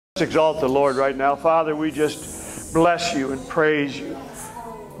Let's exalt the Lord right now. Father, we just bless you and praise you.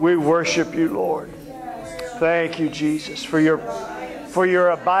 We worship you, Lord. Thank you, Jesus, for your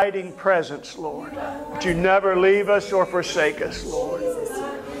abiding presence, Lord. That you never leave us or forsake us, Lord.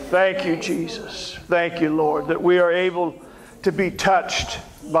 Thank you, Jesus. Thank you, Lord, that we are able to be touched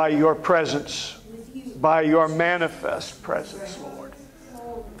by your presence, by your manifest presence, Lord.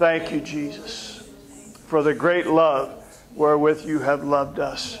 Thank you, Jesus, for the great love wherewith you have loved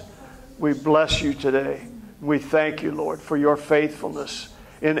us. We bless you today. We thank you, Lord, for your faithfulness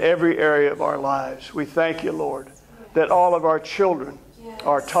in every area of our lives. We thank you, Lord, that all of our children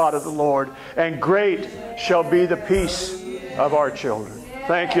are taught of the Lord, and great shall be the peace of our children.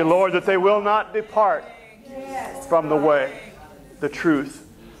 Thank you, Lord, that they will not depart from the way, the truth,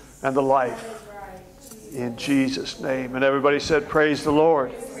 and the life. In Jesus' name. And everybody said, praise the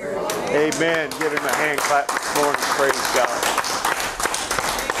Lord. Amen. Give him a hand clap this morning. Praise God.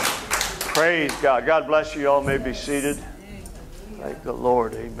 Praise God. God bless you. You all may be seated. Thank the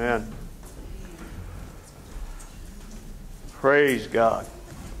Lord. Amen. Praise God.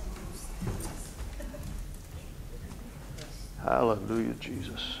 Hallelujah,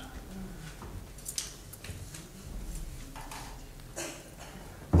 Jesus.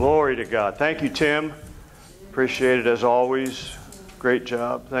 Glory to God. Thank you, Tim. Appreciate it as always. Great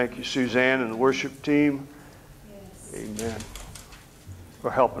job. Thank you, Suzanne and the worship team. Amen. For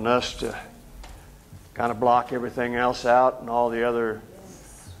helping us to kind of block everything else out and all the other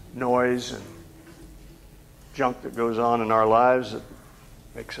noise and junk that goes on in our lives that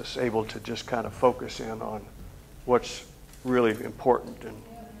makes us able to just kind of focus in on what's really important and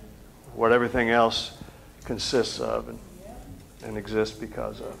what everything else consists of and exists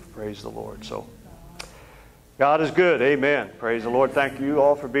because of. Praise the Lord. So God is good. Amen. Praise the Lord. Thank you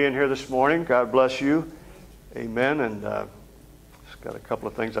all for being here this morning. God bless you. Amen. And just got a couple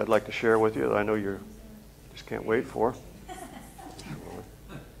of things I'd like to share with you that I know you just can't wait for.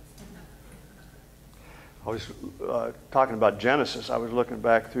 I was talking about Genesis. I was looking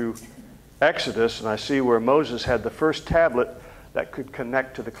back through Exodus, and I see where Moses had the first tablet that could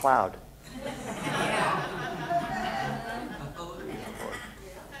connect to the cloud.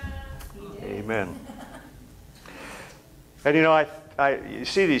 Amen. And you know, you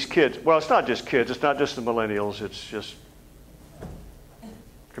see these kids. Well, it's not just kids. It's not just the millennials. It's just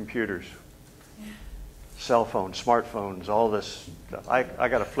computers, cell phones, smartphones, all this stuff. I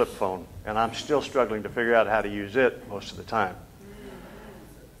got a flip phone, and I'm still struggling to figure out how to use it most of the time.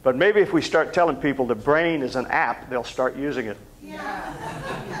 But maybe if we start telling people the brain is an app, they'll start using it. Yeah.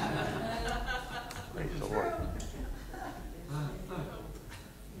 Praise the Lord.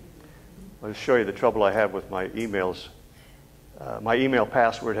 I'll show you the trouble I have with my emails. My email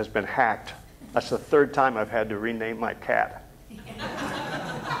password has been hacked. That's the third time I've had to rename my cat.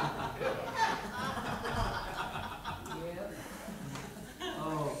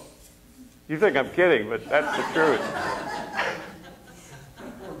 You think I'm kidding, but that's the truth.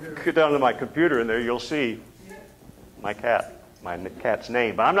 Get down to my computer in there, you'll see my cat's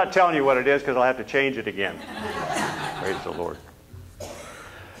name. But I'm not telling you what it is because I'll have to change it again. Praise the Lord.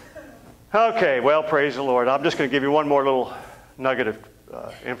 Okay, well, praise the Lord. I'm just going to give you one more little nugget of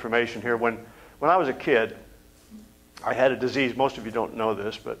information here. When I was a kid, I had a disease. Most of you don't know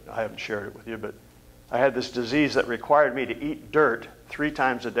this, but I haven't shared it with you. But I had this disease that required me to eat dirt 3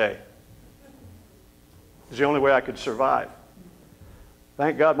 times a day. It was the only way I could survive.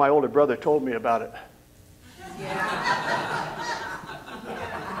 Thank God my older brother told me about it. Yeah.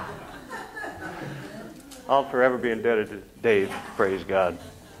 I'll forever be indebted to Dave. Praise God.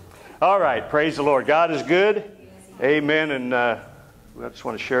 All right. Praise the Lord. God is good. Amen. And I just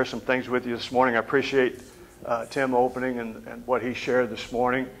want to share some things with you this morning. I appreciate Tim opening and what he shared this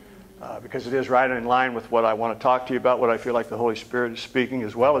morning because it is right in line with what I want to talk to you about, what I feel like the Holy Spirit is speaking,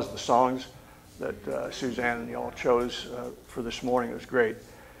 as well as the songs that Suzanne and y'all chose for this morning. It was great.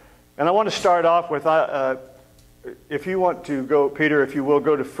 And I want to start off with, if you want to go, Peter, if you will,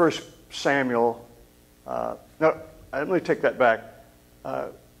 go to 1 Samuel. No, let me take that back.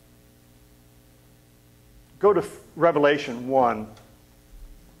 Go to Revelation 1,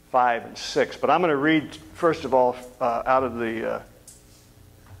 5, and 6. But I'm going to read, first of all, out of the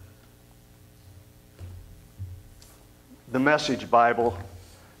Message Bible.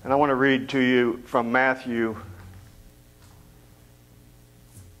 And I want to read to you from Matthew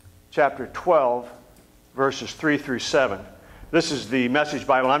chapter 12, verses 3 through 7. This is the Message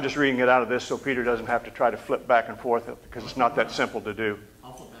Bible. I'm just reading it out of this so Peter doesn't have to try to flip back and forth because it's not that simple to do.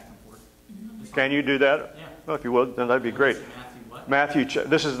 I'll flip back and forth. Can you do that? Yeah. Well, if you would, then that'd be great. Matthew,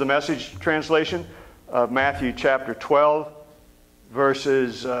 this is the Message translation of Matthew chapter 12,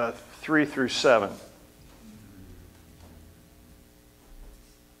 verses 3 through 7.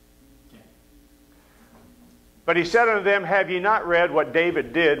 But he said unto them, have ye not read what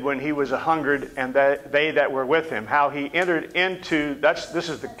David did when he was a hungered, and they that were with him, how he entered into, this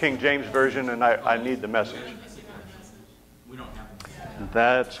is the King James Version, and I need the message. We don't have them.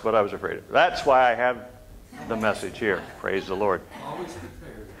 That's what I was afraid of. That's why I have the message here. Praise the Lord. Always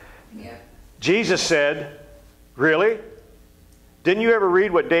prepared. Jesus said, really? Didn't you ever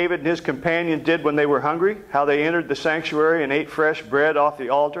read what David and his companions did when they were hungry? How they entered the sanctuary and ate fresh bread off the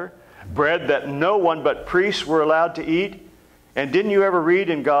altar? Bread that no one but priests were allowed to eat? And didn't you ever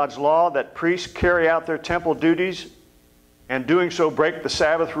read in God's law that priests carry out their temple duties and doing so break the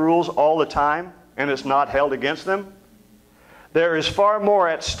Sabbath rules all the time, and it's not held against them? There is far more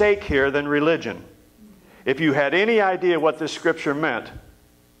at stake here than religion. If you had any idea what this scripture meant,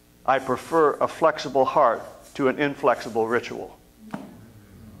 I prefer a flexible heart to an inflexible ritual.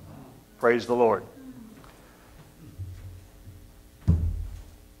 Praise the Lord.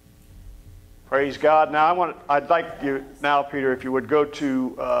 Praise God. Now I'd like you now, Peter, if you would go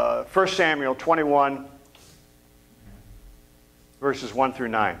to 1 Samuel 21, verses 1 through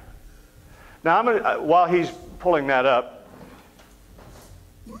 9. Now, while he's pulling that up,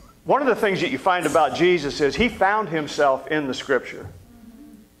 one of the things that you find about Jesus is he found himself in the Scripture.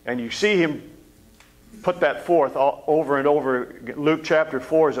 And you see him put that forth over and over. Luke chapter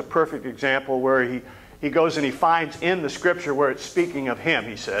 4 is a perfect example where he goes and he finds in the Scripture where it's speaking of him,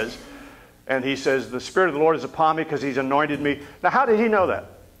 he says. And he says, the Spirit of the Lord is upon me because he's anointed me. Now, how did he know that?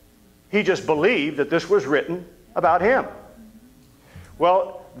 He just believed that this was written about him.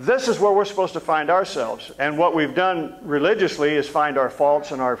 Well, this is where we're supposed to find ourselves. And what we've done religiously is find our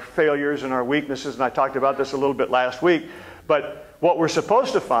faults and our failures and our weaknesses. And I talked about this a little bit last week. But what we're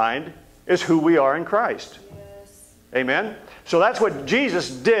supposed to find is who we are in Christ. Yes. Amen? So that's what Jesus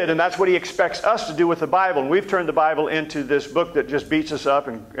did, and that's what he expects us to do with the Bible. And we've turned the Bible into this book that just beats us up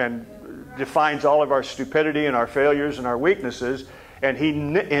and defines all of our stupidity and our failures and our weaknesses. And he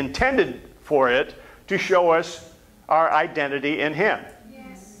intended for it to show us our identity in him.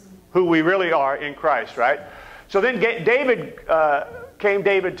 Yes. Who we really are in Christ, right? So then David came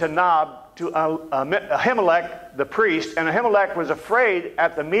to Nob, to Ahimelech the priest, and Ahimelech was afraid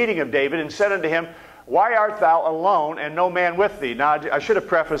at the meeting of David and said unto him, why art thou alone and no man with thee? Now, I should have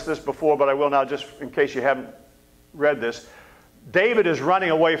prefaced this before, but I will now just in case you haven't read this. David is running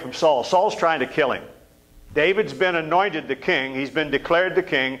away from Saul. Saul's trying to kill him. David's been anointed the king. He's been declared the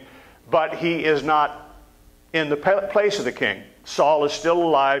king, but he is not in the place of the king. Saul is still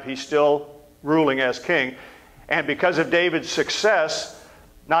alive. He's still ruling as king. And because of David's success,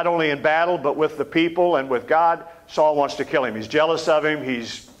 not only in battle, but with the people and with God, Saul wants to kill him. He's jealous of him.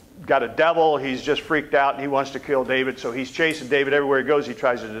 He's got a devil. He's just freaked out, and he wants to kill David. So he's chasing David everywhere he goes. He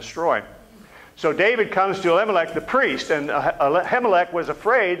tries to destroy him. So David comes to Ahimelech the priest, and Ahimelech was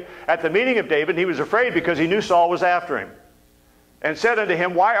afraid at the meeting of David. He was afraid because he knew Saul was after him. And said unto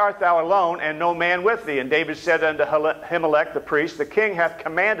him, why art thou alone, and no man with thee? And David said unto Ahimelech the priest, the king hath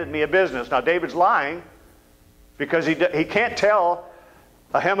commanded me a business. Now David's lying because he can't tell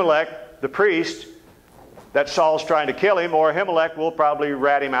Ahimelech the priest that Saul's trying to kill him, or Ahimelech will probably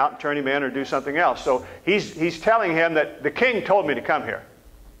rat him out and turn him in or do something else. So he's telling him that the king told me to come here,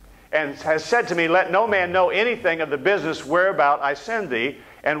 and has said to me, let no man know anything of the business whereabout I send thee,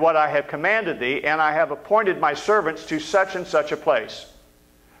 and what I have commanded thee, and I have appointed my servants to such and such a place.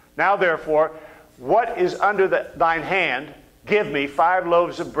 Now therefore, what is under thine hand, give me 5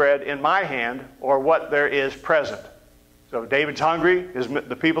 loaves of bread in my hand, or what there is present. So David's hungry.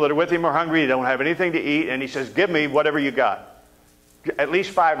 The people that are with him are hungry. They don't have anything to eat. And he says, give me whatever you got. At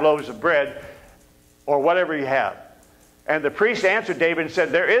least 5 loaves of bread, or whatever you have. And the priest answered David and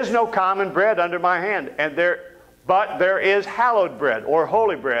said, there is no common bread under my hand, but there is hallowed bread, or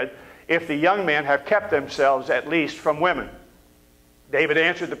holy bread, if the young men have kept themselves at least from women. David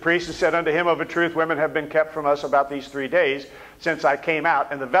answered the priest and said unto him, of a truth, women have been kept from us about these 3 days since I came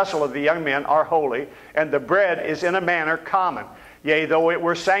out, and the vessel of the young men are holy, and the bread is in a manner common, yea, though it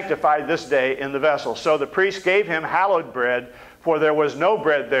were sanctified this day in the vessel. So the priest gave him hallowed bread, for there was no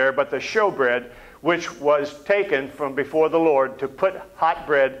bread there but the show bread, which was taken from before the Lord to put hot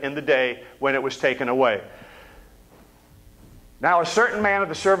bread in the day when it was taken away. Now a certain man of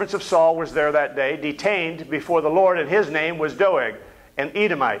the servants of Saul was there that day, detained before the Lord, and his name was Doeg, an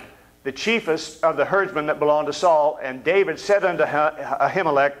Edomite, the chiefest of the herdsmen that belonged to Saul. And David said unto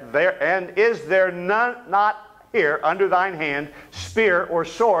Ahimelech, and is there not here under thine hand spear or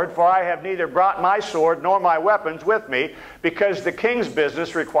sword? For I have neither brought my sword nor my weapons with me, because the king's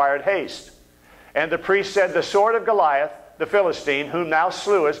business required haste. And the priest said, the sword of Goliath, the Philistine, whom thou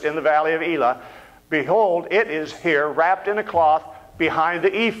slewest in the valley of Elah. Behold, it is here, wrapped in a cloth behind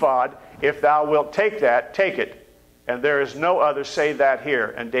the ephod. If thou wilt take that, take it. And there is no other save that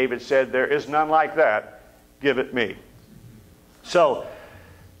here. And David said, there is none like that. Give it me. So,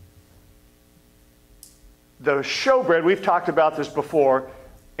 the showbread, we've talked about this before.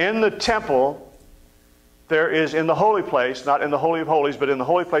 In the temple, there is, in the holy place, not in the Holy of Holies, but in the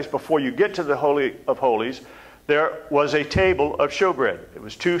holy place before you get to the Holy of Holies, there was a table of showbread. It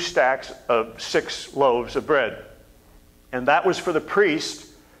was 2 stacks of 6 loaves of bread. And that was for the priest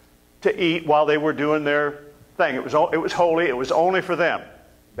to eat while they were doing their thing. It was holy. It was only for them.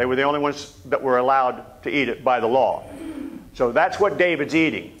 They were the only ones that were allowed to eat it by the law. So that's what David's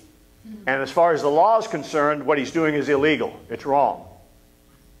eating. And as far as the law is concerned, what he's doing is illegal. It's wrong.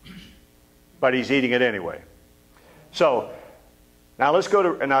 But he's eating it anyway. So, now let's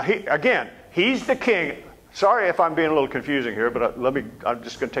go to, now again, he's the king. Sorry if I'm being a little confusing here, but I'm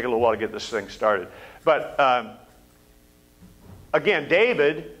just going to take a little while to get this thing started. But, again,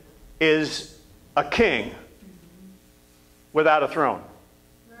 David is a king without a throne.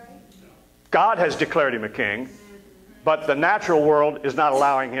 God has declared him a king, but the natural world is not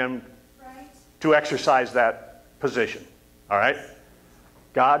allowing him to exercise that position. All right?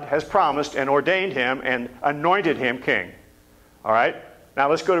 God has promised and ordained him and anointed him king. All right? Now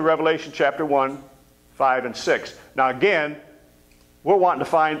let's go to Revelation chapter 1, 5, and 6. Now again, we're wanting to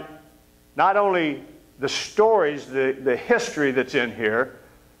find not only the stories, the history that's in here,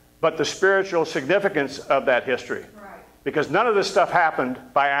 but the spiritual significance of that history. Right. Because none of this stuff happened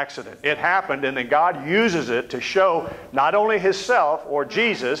by accident. It happened, and then God uses it to show not only himself or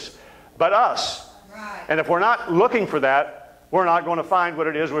Jesus, but us. Right. And if we're not looking for that, we're not going to find what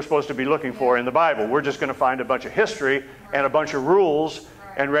it is we're supposed to be looking for in the Bible. We're just going to find a bunch of history and a bunch of rules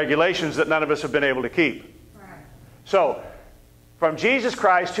and regulations that none of us have been able to keep. Right. So, from Jesus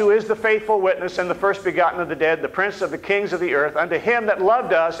Christ, who is the faithful witness and the first begotten of the dead, the prince of the kings of the earth, unto him that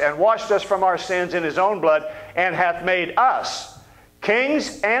loved us and washed us from our sins in his own blood, and hath made us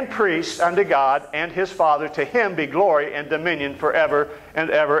kings and priests unto God and his Father, to him be glory and dominion forever and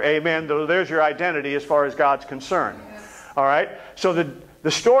ever. Amen. There's your identity as far as God's concerned. Yes. All right? So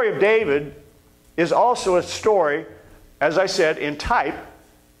the story of David is also a story, as I said, in type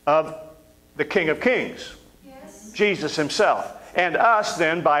of the King of Kings, yes. Jesus himself. And us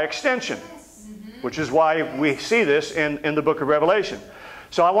then by extension, which is why we see this in the book of Revelation.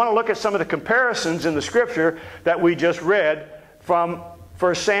 So I want to look at some of the comparisons in the scripture that we just read from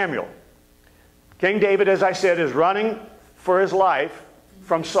 1 Samuel. King David, as I said, is running for his life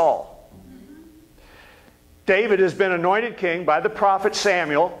from Saul. David has been anointed king by the prophet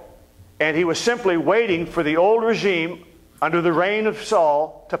Samuel, and he was simply waiting for the old regime under the reign of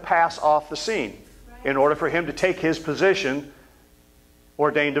Saul to pass off the scene in order for him to take his position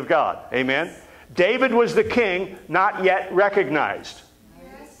ordained of God. Amen? David was the king not yet recognized.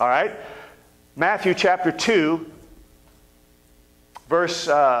 Yes. All right? Matthew chapter 2, verse,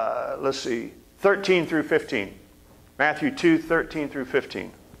 13 through 15. Matthew 2, 13 through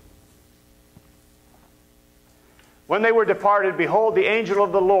 15. When they were departed, behold, the angel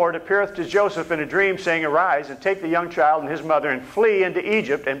of the Lord appeareth to Joseph in a dream, saying, Arise, and take the young child and his mother, and flee into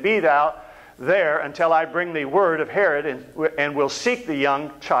Egypt, and be thou there until I bring thee word of Herod, and will seek the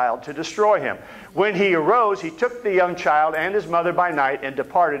young child to destroy him. When he arose, he took the young child and his mother by night, and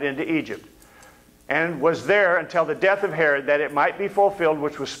departed into Egypt, and was there until the death of Herod, that it might be fulfilled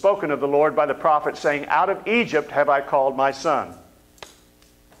which was spoken of the Lord by the prophet, saying, Out of Egypt have I called my son.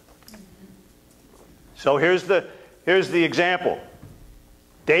 So here's the example.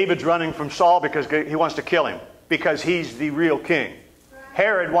 David's running from Saul because he wants to kill him, because he's the real king.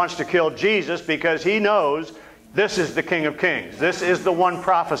 Herod wants to kill Jesus because he knows this is the King of Kings. This is the one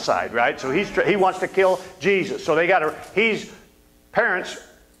prophesied, right? So he wants to kill Jesus. So parents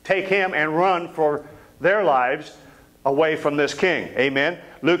take him and run for their lives away from this king. Amen.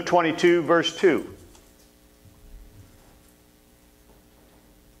 Luke 22, verse 2.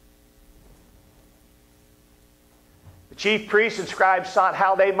 The chief priests and scribes sought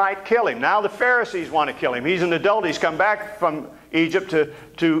how they might kill him. Now the Pharisees want to kill him. He's an adult. He's come back from Egypt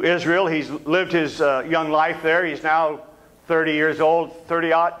to Israel. He's lived his young life there. He's now 30 years old,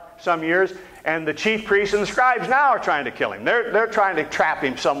 30-some years. And the chief priests and the scribes now are trying to kill him. They're trying to trap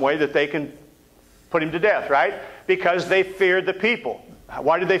him some way that they can put him to death, right? Because they feared the people.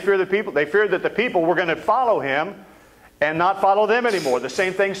 Why did they fear the people? They feared that the people were going to follow him and not follow them anymore. The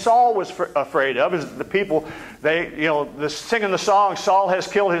same thing Saul was afraid of is the people, singing the song, Saul has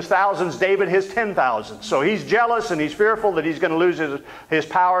killed his thousands, David his 10,000. So he's jealous and he's fearful that he's going to lose his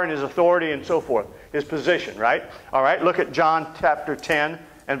power and his authority and so forth. his position, right? All right, look at John chapter 10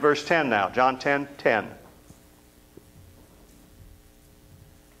 and verse 10 now. John 10:10.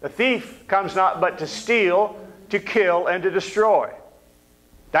 The thief comes not but to steal, to kill, and to destroy.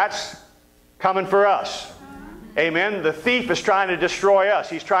 That's coming for us. Amen. The thief is trying to destroy us.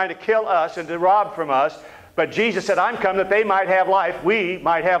 He's trying to kill us and to rob from us. But Jesus said, I'm come that they might have life, we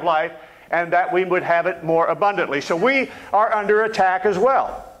might have life, and that we would have it more abundantly. So we are under attack as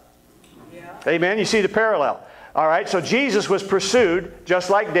well. Yeah. Amen. You see the parallel. All right. So Jesus was pursued just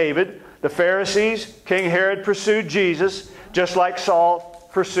like David. The Pharisees, King Herod pursued Jesus just like Saul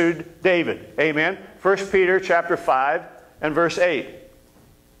pursued David. Amen. 1 Peter chapter 5 and verse 8.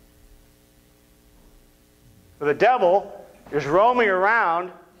 For the devil is roaming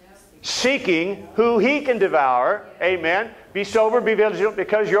around seeking who he can devour. Amen. Be sober, be vigilant,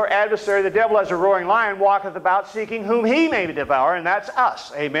 because your adversary, the devil, as a roaring lion, walketh about seeking whom he may devour, and that's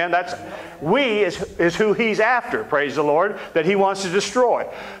us. Amen. That's we is who he's after, praise the Lord, that he wants to destroy.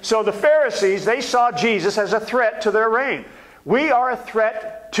 So the Pharisees, they saw Jesus as a threat to their reign. We are a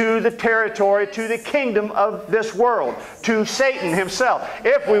threat to the territory, to the kingdom of this world, to Satan himself.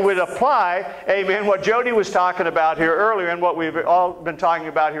 If we would apply, amen, what Jody was talking about here earlier and what we've all been talking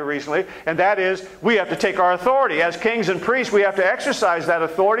about here recently, and that is we have to take our authority. As kings and priests, we have to exercise that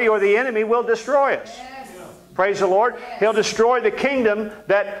authority or the enemy will destroy us. Yes. Praise the Lord. He'll destroy the kingdom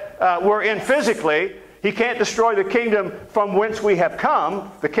that we're in physically. He can't destroy the kingdom from whence we have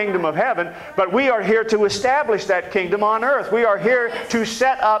come, the kingdom of heaven, but we are here to establish that kingdom on earth. We are here to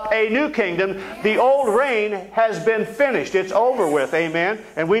set up a new kingdom. The old reign has been finished. It's over with, amen,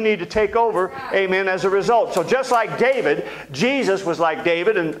 and we need to take over, amen, as a result. So just like David, Jesus was like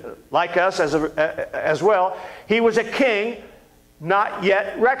David and like us as well. He was a king not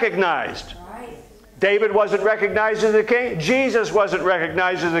yet recognized. David wasn't recognized as a king. Jesus wasn't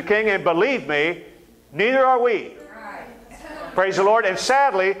recognized as a king, and believe me, neither are we. Right. Praise the Lord. And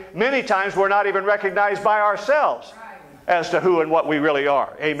sadly, many times we're not even recognized by ourselves as to who and what we really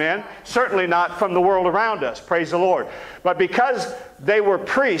are. Amen. Certainly not from the world around us. Praise the Lord. But because they were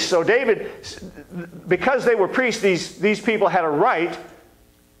priests, so because they were priests, these people had a right.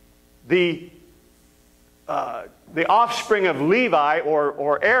 The offspring of Levi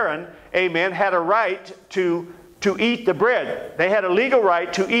or Aaron, amen, had a right to eat the bread. They had a legal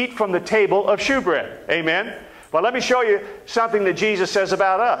right to eat from the table of shewbread. Amen? But let me show you something that Jesus says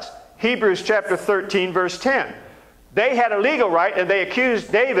about us. Hebrews chapter 13, verse 10. They had a legal right, and they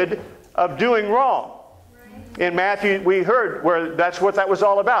accused David of doing wrong. In Matthew, we heard where that's what that was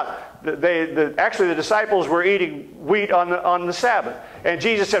all about. Actually, the disciples were eating wheat on the Sabbath. And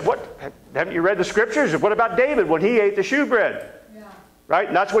Jesus said, "What? Haven't you read the Scriptures? What about David when he ate the shewbread?" Right?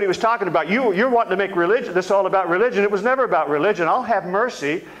 And that's what he was talking about. You're wanting to make religion, this all about religion. It was never about religion. I'll have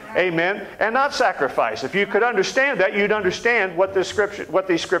mercy, amen, and not sacrifice. If you could understand that, you'd understand what these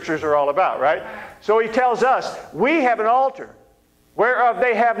scriptures are all about, right? So he tells us, we have an altar, whereof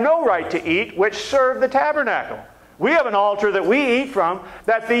they have no right to eat, which serve the tabernacle. We have an altar that we eat from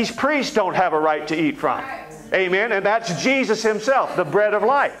that these priests don't have a right to eat from. Amen. And that's Jesus himself, the bread of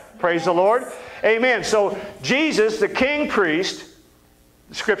life. Praise the Lord. Amen. So Jesus, the king priest,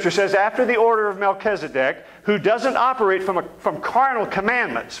 the Scripture says, after the order of Melchizedek, who doesn't operate from carnal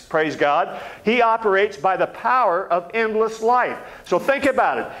commandments, praise God, he operates by the power of endless life. So think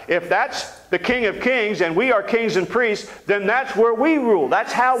about it. If that's the King of Kings and we are kings and priests, then that's where we rule.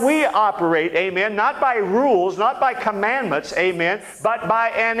 That's how we operate, amen, not by rules, not by commandments, amen, but by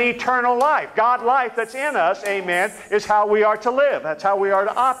an eternal life. God life that's in us, amen, is how we are to live. That's how we are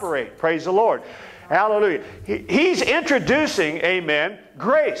to operate. Praise the Lord. Hallelujah. He's introducing, amen,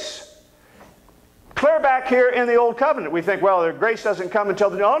 grace. Clear back here in the Old Covenant, we think, well, the grace doesn't come until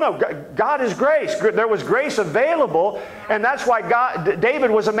the... No, God is grace. There was grace available, and that's why David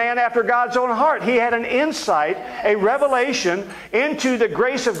was a man after God's own heart. He had an insight, a revelation into the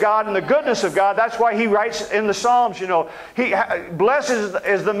grace of God and the goodness of God. That's why he writes in the Psalms, you know, blessed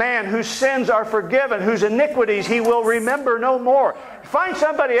is the man whose sins are forgiven, whose iniquities he will remember no more. Find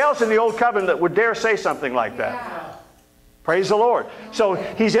somebody else in the Old Covenant that would dare say something like that. Yeah. Praise the Lord. So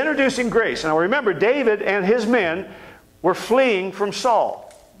he's introducing grace. Now remember, David and his men were fleeing from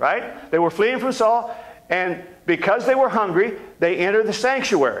Saul, right? They were fleeing from Saul, and because they were hungry, they entered the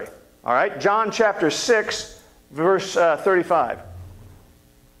sanctuary. All right? John chapter 6, verse 35.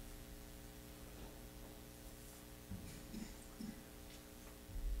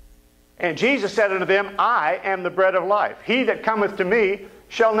 And Jesus said unto them, I am the bread of life. He that cometh to me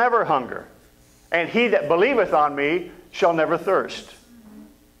shall never hunger, and he that believeth on me shall never thirst.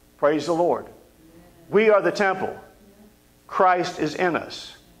 Praise the Lord. We are the temple. Christ is in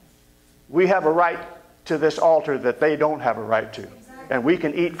us. we have a right to this altar that they don't have a right to. And we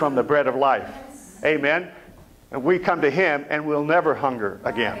can eat from the bread of life. Amen. And we come to Him and we'll never hunger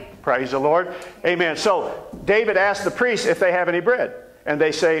again. Praise the Lord. Amen. So David asked the priests if they have any bread. And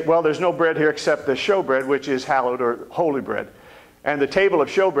they say, well, there's no bread here except the showbread, which is hallowed or holy bread. And the table of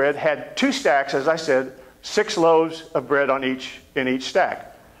showbread had 2 stacks, as I said, 6 loaves of bread on in each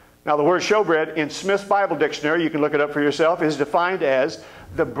stack. Now the word showbread in Smith's Bible Dictionary, you can look it up for yourself, is defined as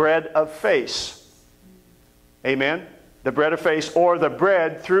the bread of face. Amen? The bread of face, or the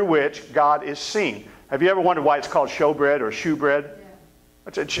bread through which God is seen. Have you ever wondered why it's called showbread or shoe bread?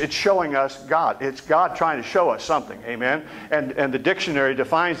 It's showing us God. It's God trying to show us something. Amen? And the dictionary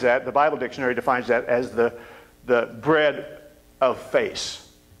defines that, the Bible dictionary defines that as the bread of face,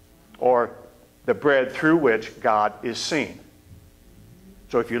 or the bread through which God is seen.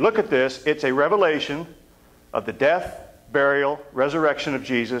 So if you look at this, it's a revelation of the death, burial, resurrection of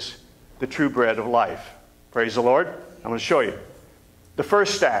Jesus, the true bread of life. Praise the Lord. I'm going to show you. The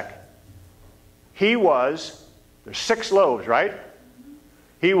first stack. There's 6 loaves, right?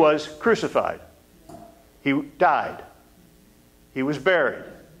 He was crucified. He died. He was buried.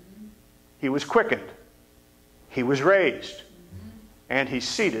 He was quickened. He was raised. And He's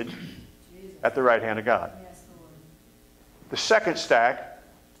seated at the right hand of God. The second stack,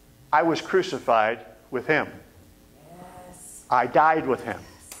 I was crucified with Him. I died with Him.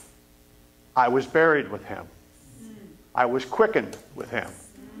 I was buried with Him. I was quickened with Him.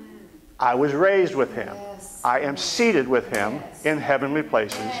 I was raised with Him. I am seated with Him in heavenly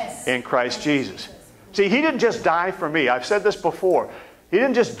places in Christ Jesus. See, He didn't just die for me. I've said this before. He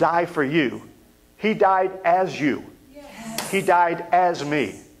didn't just die for you. He died as you. He died as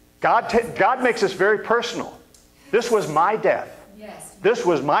me. God makes this very personal. This was my death. This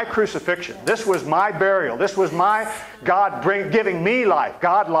was my crucifixion. This was my burial. This was my God giving me life,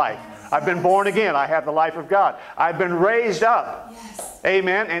 God life. I've been born again. I have the life of God. I've been raised up.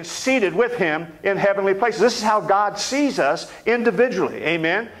 Amen. And seated with Him in heavenly places. This is how God sees us individually.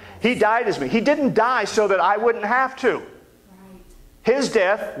 Amen. He died as me. He didn't die so that I wouldn't have to. His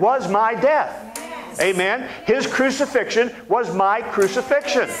death was my death. Amen. His crucifixion was my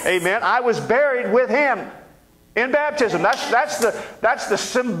crucifixion. Amen. I was buried with Him in baptism. That's the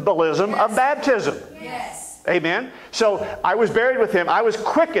symbolism of baptism. Amen. So I was buried with Him. I was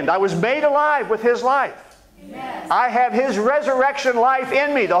quickened. I was made alive with His life. I have His resurrection life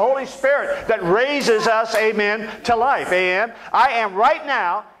in me, the Holy Spirit that raises us, amen, to life. Amen. I am right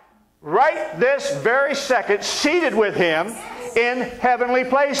now, right this very second, seated with Him in heavenly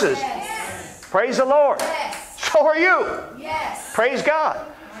places. Praise the Lord. So are you. Praise God.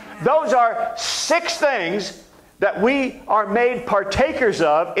 Those are 6 things that we are made partakers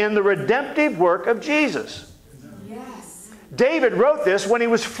of in the redemptive work of Jesus. David wrote this when he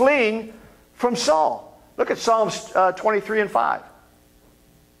was fleeing from Saul. Look at Psalms 23 and 5.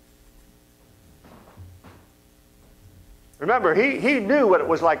 Remember, he knew what it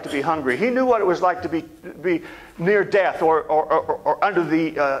was like to be hungry. He knew what it was like to be near death or under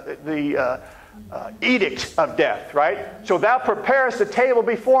the edict of death, right? So thou preparest a table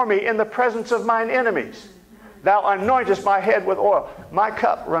before me in the presence of mine enemies. Thou anointest my head with oil. My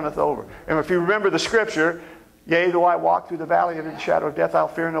cup runneth over. And if you remember the scripture, yea, though I walk through the valley of the shadow of death, I'll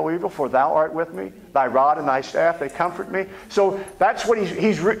fear no evil, for thou art with me. Thy rod and thy staff, they comfort me. So that's what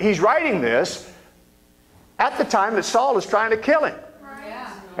he's writing this at the time that Saul is trying to kill him.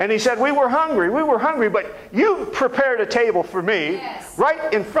 And he said, we were hungry, but you prepared a table for me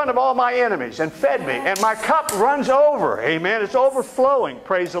right in front of all my enemies and fed me. And my cup runs over. Amen. It's overflowing.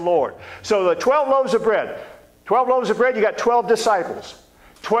 Praise the Lord. So the 12 loaves of bread. 12 loaves of bread, you got 12 disciples.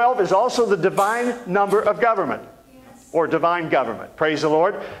 12 is also the divine number of government. Or divine government. Praise the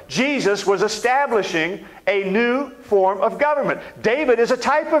Lord. Jesus was establishing a new form of government. David is a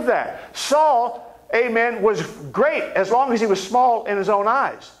type of that. Saul, amen, was great as long as he was small in his own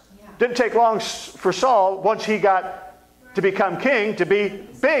eyes. Didn't take long for Saul, once he got to become king, to be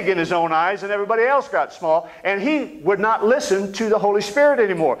big in his own eyes, and everybody else got small. And he would not listen to the Holy Spirit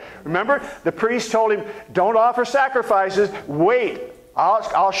anymore. Remember, the priest told him, don't offer sacrifices. Wait.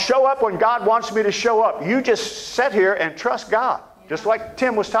 I'll show up when God wants me to show up. You just sit here and trust God. Just like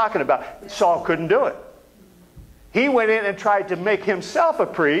Tim was talking about. Saul couldn't do it. He went in and tried to make himself a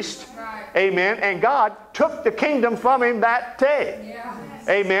priest. Amen. And God took the kingdom from him that day.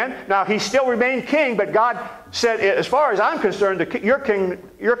 Amen. Now, he still remained king, but God said, as far as I'm concerned, your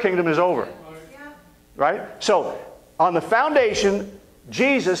kingdom is over. Right? So, on the foundation,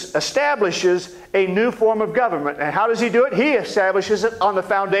 Jesus establishes a new form of government. And how does He do it? He establishes it on the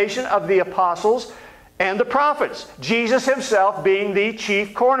foundation of the apostles and the prophets. Jesus Himself being the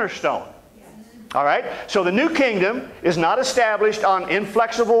chief cornerstone. All right? So the new kingdom is not established on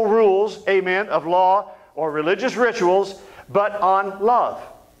inflexible rules, amen, of law or religious rituals, but on love.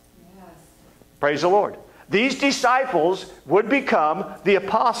 Yes. Praise the Lord. These disciples would become the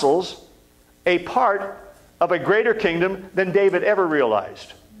apostles, a part of a greater kingdom than David ever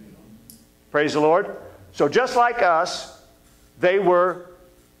realized. Praise the Lord. So just like us, they were,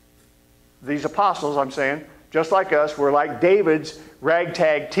 these apostles, I'm saying, just like us, were like David's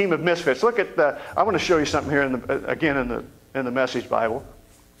ragtag team of misfits. Look at the, I want to show you something here again in the Message Bible.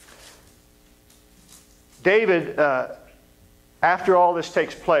 David, after all this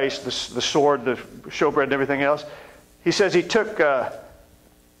takes place, the sword, the showbread and everything else, he says he took, let me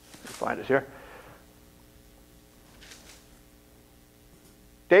find it here.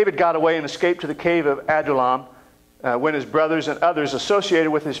 David got away and escaped to the cave of Adullam. When his brothers and others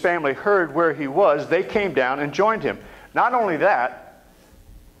associated with his family heard where he was, they came down and joined him. Not only that,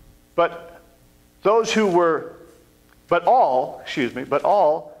 but all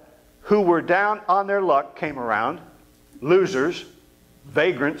who were down on their luck came around, losers,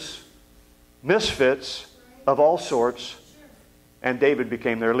 vagrants, misfits of all sorts, and David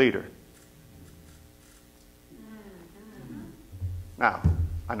became their leader. Now,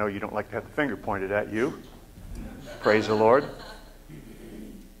 I know you don't like to have the finger pointed at you. Praise the Lord.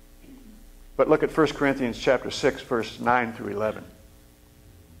 But look at 1 Corinthians chapter 6, verse 9 through 11.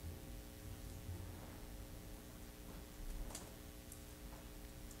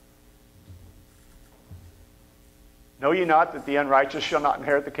 Know ye not that the unrighteous shall not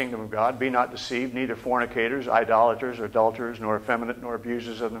inherit the kingdom of God? Be not deceived, neither fornicators, idolaters, or adulterers, nor effeminate, nor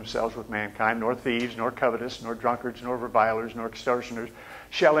abusers of themselves with mankind, nor thieves, nor covetous, nor drunkards, nor revilers, nor extortioners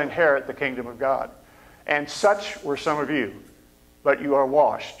shall inherit the kingdom of God. And such were some of you. But you are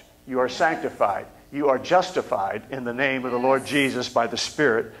washed, you are sanctified, you are justified in the name of the Lord Jesus by the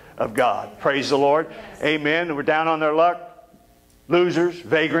Spirit of God. Praise the Lord. Amen. And we're down on their luck. Losers,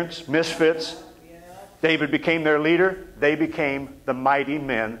 vagrants, misfits. David became their leader. They became the mighty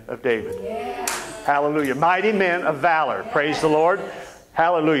men of David. Yeah. Hallelujah. Mighty men of valor. Praise the Lord.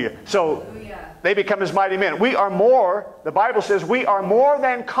 Hallelujah. So they become his mighty men. We are more, the Bible says, we are more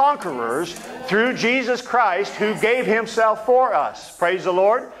than conquerors through Jesus Christ who gave himself for us. Praise the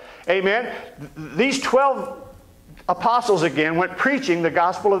Lord. Amen. These 12 apostles again went preaching the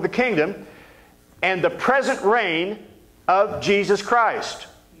gospel of the kingdom and the present reign of Jesus Christ.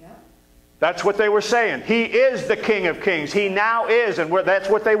 That's what they were saying. He is the King of Kings. He now is. And that's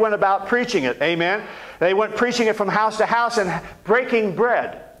what they went about preaching it. Amen. They went preaching it from house to house and breaking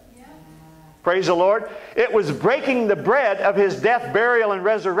bread. Yeah. Praise the Lord. It was breaking the bread of his death, burial, and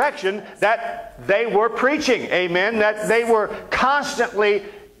resurrection that they were preaching. Amen. That they were constantly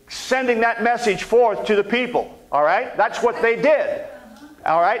sending that message forth to the people. All right. That's what they did.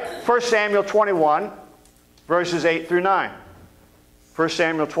 All right. 1 Samuel 21, verses 8 through 9. 1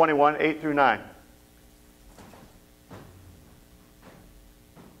 Samuel 21, 8 through 9.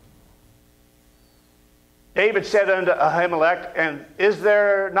 David said unto Ahimelech, And is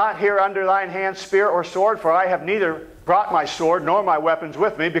there not here under thine hand spear or sword? For I have neither brought my sword nor my weapons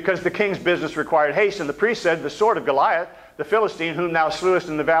with me, because the king's business required haste. And the priest said, The sword of Goliath, the Philistine, whom thou slewest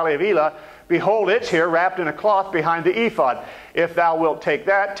in the valley of Elah, behold, it's here, wrapped in a cloth behind the ephod. If thou wilt take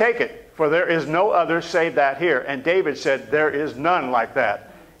that, take it. For there is no other save that here. And David said, There is none like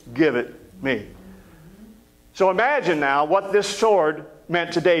that. Give it me. So imagine now what this sword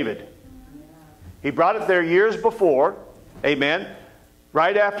meant to David. He brought it there years before. Amen.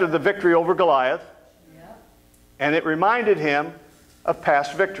 Right after the victory over Goliath. And it reminded him of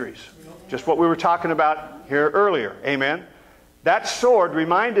past victories. Just what we were talking about here earlier. Amen. That sword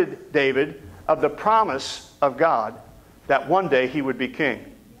reminded David of the promise of God that one day he would be king.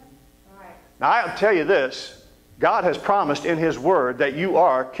 Now, I'll tell you this. God has promised in his word that you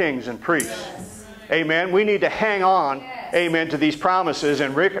are kings and priests. Yes. Amen. We need to hang on, yes, amen, to these promises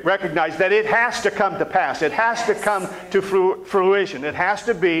and recognize that it has to come to pass. It has to come to fruition. It has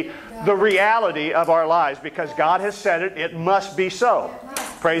to be the reality of our lives because God has said it. It must be so.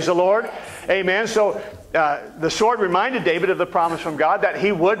 Praise the Lord. Amen. So the sword reminded David of the promise from God that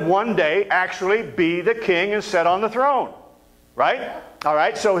he would one day actually be the king and sit on the throne. Right? All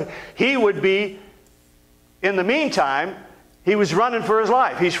right, so he would be, in the meantime, he was running for his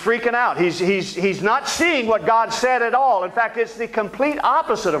life. He's freaking out. He's not seeing what God said at all. In fact, it's the complete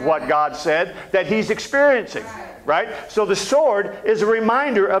opposite of what God said that he's experiencing. Right? So the sword is a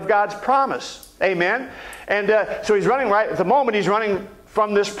reminder of God's promise. Amen? And so he's running right at the moment. He's running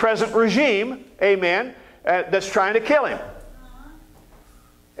from this present regime, amen, that's trying to kill him.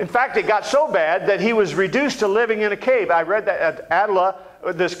 In fact, it got so bad that he was reduced to living in a cave. I read that at Adullam,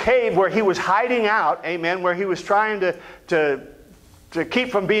 this cave where he was hiding out, amen, where he was trying to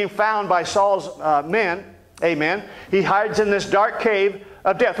keep from being found by Saul's men, amen. He hides in this dark cave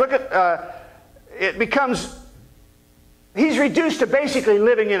of death. Look at, it becomes, he's reduced to basically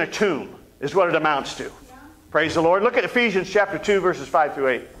living in a tomb, is what it amounts to. Praise the Lord. Look at Ephesians chapter 2, verses 5 through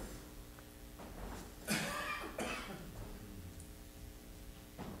 8.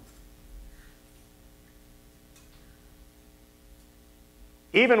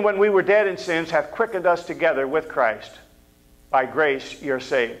 Even when we were dead in sins, hath quickened us together with Christ. By grace ye are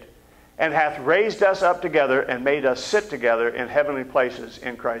saved. And hath raised us up together and made us sit together in heavenly places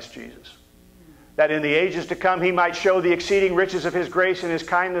in Christ Jesus. That in the ages to come he might show the exceeding riches of his grace and his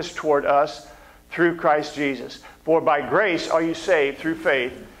kindness toward us through Christ Jesus. For by grace are you saved through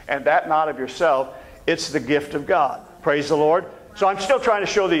faith, and that not of yourself. It's the gift of God. Praise the Lord. So I'm still trying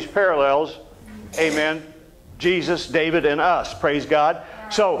to show these parallels. Amen. Jesus, David, and us. Praise God.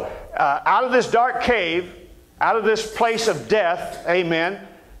 So out of this dark cave, out of this place of death, amen,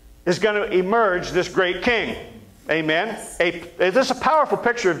 is going to emerge this great king. Amen. This is a powerful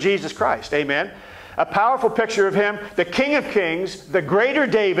picture of Jesus Christ. Amen. A powerful picture of him, the King of Kings, the greater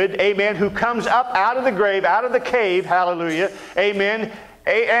David, amen, who comes up out of the grave, out of the cave, hallelujah, amen.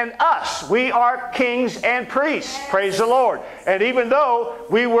 And us, we are kings and priests. Praise the Lord. And even though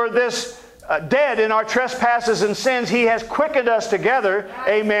we were this dead in our trespasses and sins, he has quickened us together,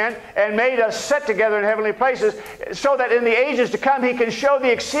 amen, and made us sit together in heavenly places, so that in the ages to come he can show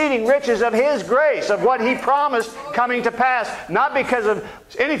the exceeding riches of his grace, of what he promised coming to pass, not because of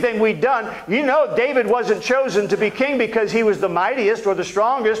anything we'd done. You know, David wasn't chosen to be king because he was the mightiest or the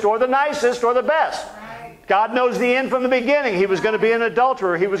strongest or the nicest or the best. God knows the end from the beginning. He was going to be an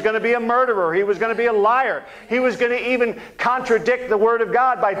adulterer. He was going to be a murderer. He was going to be a liar. He was going to even contradict the Word of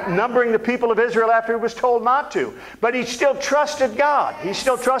God by numbering the people of Israel after he was told not to. But he still trusted God. He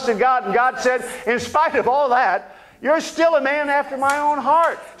still trusted God. And God said, in spite of all that, you're still a man after my own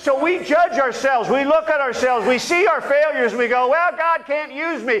heart. So we judge ourselves. We look at ourselves. We see our failures and we go, well, God can't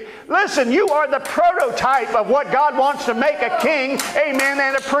use me. Listen, you are the prototype of what God wants to make a king, amen,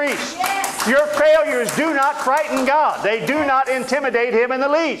 and a priest. Yes. Your failures do not frighten God. They do not intimidate him in the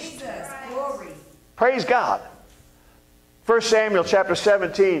least. Praise God. 1 Samuel chapter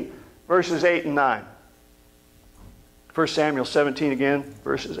 17, verses 8 and 9. 1 Samuel 17 again,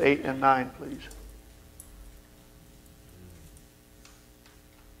 verses 8 and 9, please.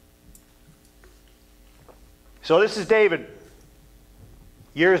 So this is David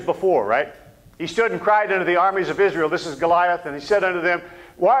years before, right? He stood and cried unto the armies of Israel. This is Goliath. And he said unto them,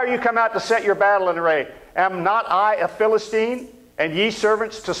 why are you come out to set your battle in array? Am not I a Philistine, and ye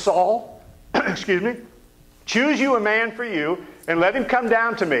servants to Saul? Excuse me. Choose you a man for you, and let him come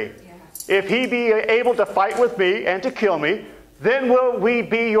down to me. Yes. If he be able to fight with me and to kill me, then will we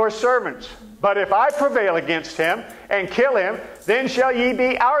be your servants. But if I prevail against him and kill him, then shall ye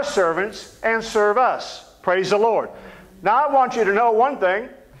be our servants and serve us. Praise the Lord. Now I want you to know one thing,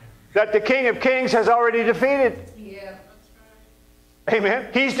 that the King of Kings has already defeated. Yeah. Amen.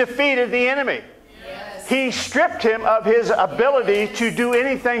 He's defeated the enemy. Yes. He stripped him of his ability to do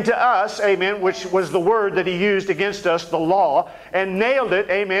anything to us, amen, which was the word that he used against us, the law, and nailed it,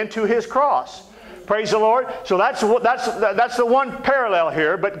 amen, to his cross. Praise the Lord. So that's the one parallel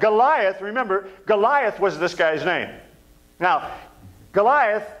here. But Goliath, remember, Goliath was this guy's name. Now,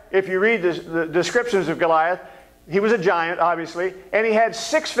 Goliath, if you read the descriptions of Goliath, he was a giant, obviously, and he had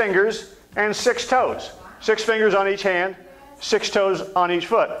 6 fingers and 6 toes. 6 fingers on each hand, 6 toes on each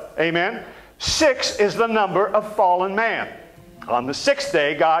foot. Amen? 6 is the number of fallen man. On the 6th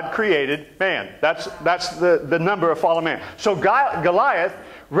day, God created man. That's the number of fallen man. So Goliath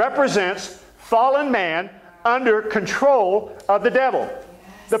represents fallen man under control of the devil.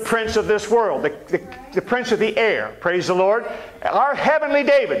 The prince of this world, the prince of the air. Praise the Lord. Our heavenly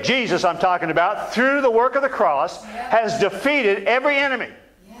David, Jesus I'm talking about, through the work of the cross, has defeated every enemy.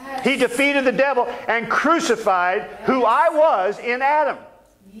 Yes. He defeated the devil and crucified who I was in Adam.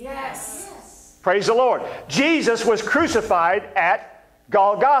 Yes. Praise the Lord. Jesus was crucified at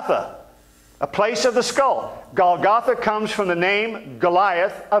Golgotha, a place of the skull. Golgotha comes from the name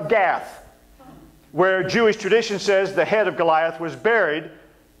Goliath of Gath, where Jewish tradition says the head of Goliath was buried.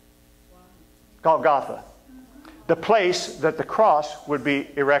 Golgotha, the place that the cross would be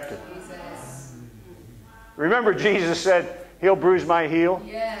erected. Jesus. Remember, Jesus said, he'll bruise my heel.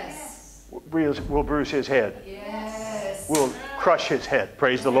 Yes. We'll bruise his head. Yes. We'll crush his head.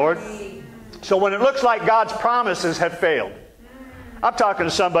 Praise the Lord. So when it looks like God's promises have failed, I'm talking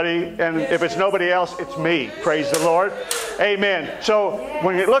to somebody, and if it's nobody else, it's me. Praise the Lord. Amen. So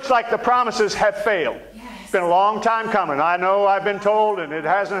when it looks like the promises have failed, It's been a long time coming. I know I've been told, and it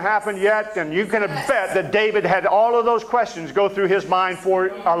hasn't happened yet. And you can bet that David had all of those questions go through his mind for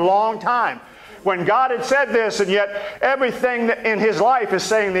a long time. When God had said this, and yet everything in his life is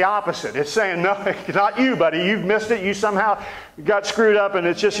saying the opposite. It's saying, no, not you, buddy. You've missed it. You somehow got screwed up, and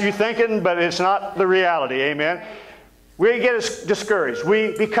it's just you thinking, but it's not the reality. Amen. We get discouraged.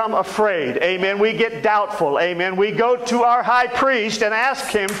 We become afraid. Amen. We get doubtful. Amen. We go to our high priest and ask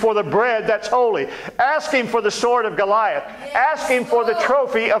him for the bread that's holy. Ask him for the sword of Goliath. Ask him for the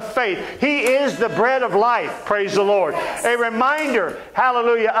trophy of faith. He is the bread of life. Praise the Lord. A reminder,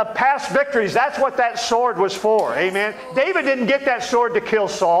 hallelujah, of past victories. That's what that sword was for. Amen. David didn't get that sword to kill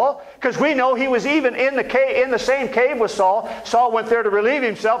Saul, because we know he was even in the same cave with Saul. Saul went there to relieve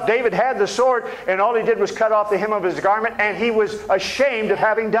himself. David had the sword, and all he did was cut off the hem of his garment, and he was ashamed of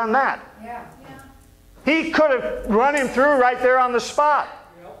having done that. He could have run him through right there on the spot.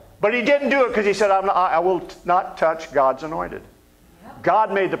 But he didn't do it because he said, I will not touch God's anointed.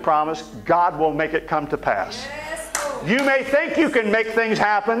 God made the promise. God will make it come to pass. You may think you can make things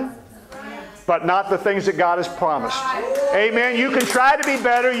happen, but not the things that God has promised. Amen. You can try to be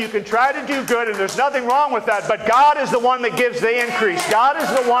better. You can try to do good, and there's nothing wrong with that. But God is the one that gives the increase. God is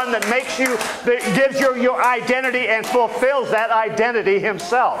the one that makes you, that gives you your identity and fulfills that identity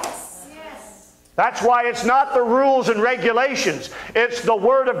Himself. That's why it's not the rules and regulations. It's the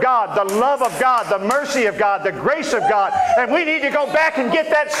Word of God, the love of God, the mercy of God, the grace of God. And we need to go back and get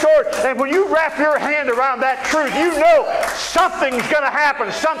that sword. And when you wrap your hand around that truth, you know something's going to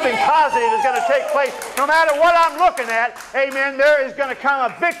happen. Something positive is going to take place. No matter what I'm looking at, amen, there is going to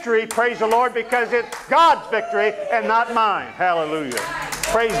come a victory, praise the Lord, because it's God's victory and not mine. Hallelujah.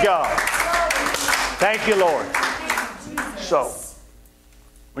 Praise God. Thank you, Lord. So,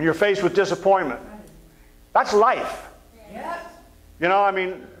 when you're faced with disappointment, that's life. You know, I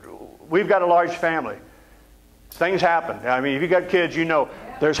mean, we've got a large family. Things happen. I mean, if you've got kids, you know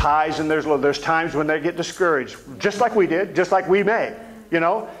there's highs and there's lows. There's times when they get discouraged, just like we did, just like we may. You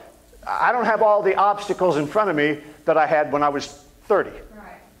know, I don't have all the obstacles in front of me that I had when I was 30.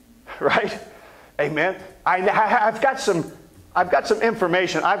 Right? Amen. I've got some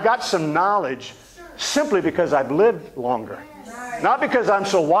information. I've got some knowledge simply because I've lived longer. Not because I'm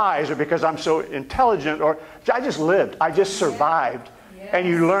so wise or because I'm so intelligent, or I just lived. I just survived. And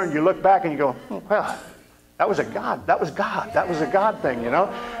you learn, you look back and you go, oh, well, that was a God. That was God. That was a God thing, you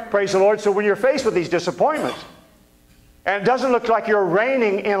know. Praise the Lord. So when you're faced with these disappointments, and it doesn't look like you're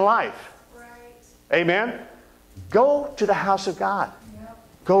reigning in life, amen, go to the house of God.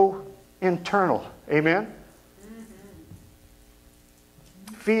 Go internal. Amen.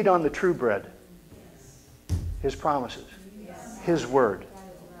 Feed on the true bread. His promises. His word.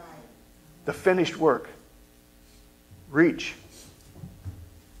 The finished work. Reach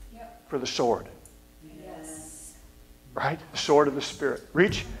for the sword. Right? The sword of the Spirit.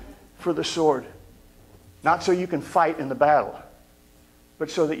 Reach for the sword. Not so you can fight in the battle,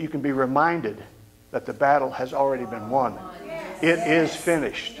 but so that you can be reminded that the battle has already been won. It is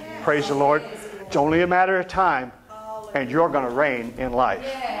finished. Praise the Lord. It's only a matter of time, and you're going to reign in life.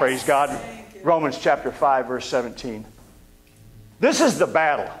 Praise God. Romans chapter 5, verse 17. This is the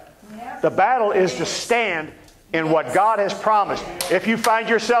battle. The battle is to stand in what God has promised. If you find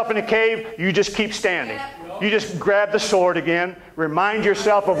yourself in a cave, you just keep standing. You just grab the sword again. Remind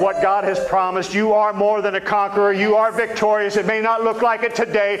yourself of what God has promised. You are more than a conqueror. You are victorious. It may not look like it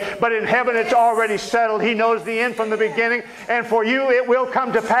today, but in heaven it's already settled. He knows the end from the beginning. And for you it will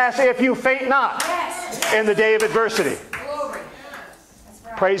come to pass if you faint not in the day of adversity.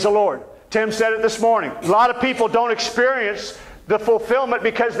 Praise the Lord. Tim said it this morning. A lot of people don't experience the fulfillment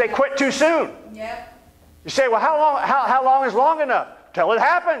because they quit too soon. You say, well, how long is long enough? Till it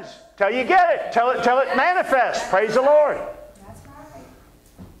happens. Till you get it. Till it manifests. Praise the Lord.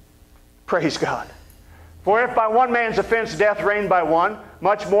 Praise God. For if by one man's offense death reigned by one,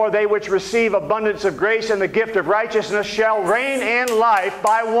 much more they which receive abundance of grace and the gift of righteousness shall reign in life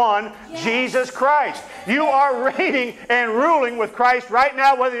by one, Jesus Christ. You are reigning and ruling with Christ right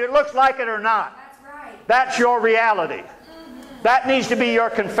now, whether it looks like it or not. That's your reality. That needs to be your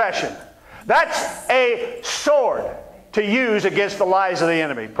confession. That's a sword to use against the lies of the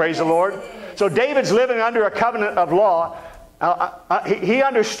enemy. Praise the Lord. So David's living under a covenant of law. He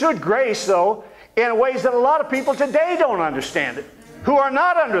understood grace, though, in ways that a lot of people today don't understand it, who are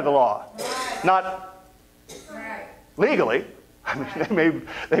not under the law. Not legally. I mean,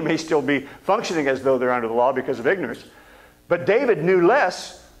 they may still be functioning as though they're under the law because of ignorance. But David knew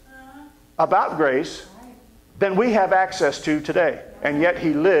less about grace than we have access to today. And yet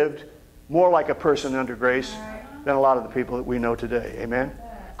he lived more like a person under grace than a lot of the people that we know today. Amen?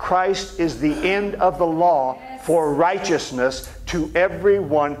 Christ is the end of the law for righteousness to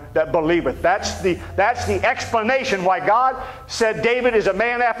everyone that believeth. That's the explanation why God said David is a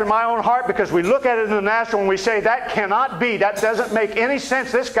man after my own heart, because we look at it in the natural and we say that cannot be. That doesn't make any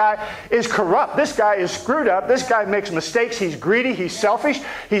sense. This guy is corrupt. This guy is screwed up. This guy makes mistakes. He's greedy. He's selfish.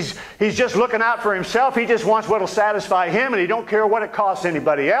 He's just looking out for himself. He just wants what will satisfy him, and he don't care what it costs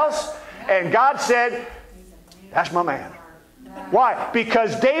anybody else. And God said, that's my man. Why?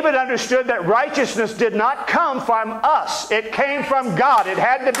 Because David understood that righteousness did not come from us. It came from God. It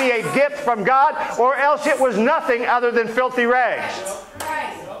had to be a gift from God, or else it was nothing other than filthy rags.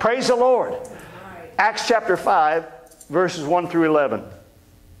 Praise the Lord. Acts chapter 5, verses 1 through 11.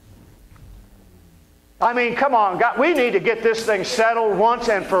 I mean, come on, God, we need to get this thing settled once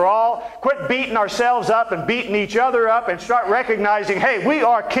and for all. Quit beating ourselves up and beating each other up, and start recognizing, hey, we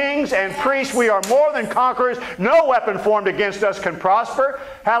are kings and priests. We are more than conquerors. No weapon formed against us can prosper.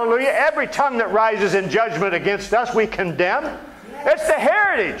 Hallelujah. Every tongue that rises in judgment against us, we condemn. Yes. It's the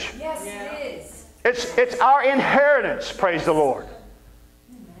heritage. Yes, it is. It's our inheritance, praise the Lord.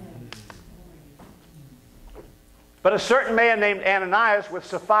 But a certain man named Ananias with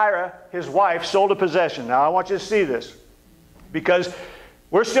Sapphira, his wife, sold a possession. Now I want you to see this, because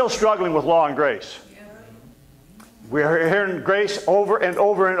we're still struggling with law and grace. We're hearing grace over and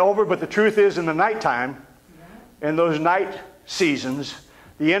over and over, but the truth is, in the nighttime, in those night seasons,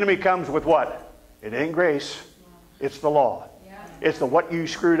 the enemy comes with what? It ain't grace, it's the law. It's the what you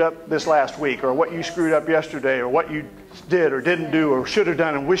screwed up this last week, or what you screwed up yesterday, or what you did or didn't do, or should have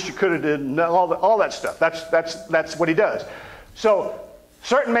done and wished you could have did, and all that stuff. That's what he does. So,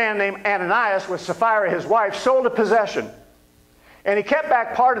 certain man named Ananias with Sapphira, his wife, sold a possession. And he kept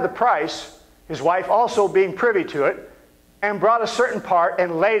back part of the price, his wife also being privy to it, and brought a certain part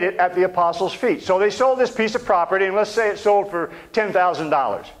and laid it at the apostles' feet. So they sold this piece of property, and let's say it sold for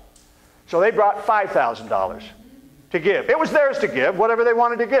 $10,000. So they brought $5,000 to give. It was theirs to give, whatever they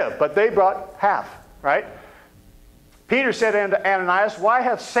wanted to give, but they brought half, right? Peter said unto Ananias, why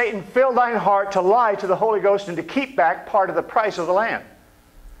hath Satan filled thine heart to lie to the Holy Ghost and to keep back part of the price of the land?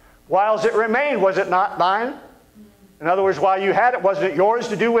 Whiles it remained, was it not thine? In other words, while you had it, wasn't it yours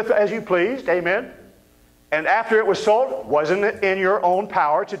to do with as you pleased? Amen. And after it was sold, wasn't it in your own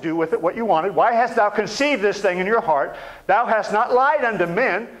power to do with it what you wanted? Why hast thou conceived this thing in your heart? Thou hast not lied unto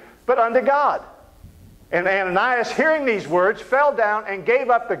men, but unto God. And Ananias, hearing these words, fell down and gave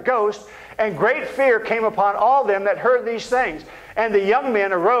up the ghost, and great fear came upon all them that heard these things. And the young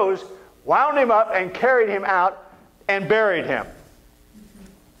men arose, wound him up, and carried him out, and buried him.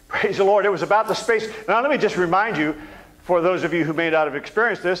 Praise the Lord. It was about the space. Now let me just remind you, for those of you who may not have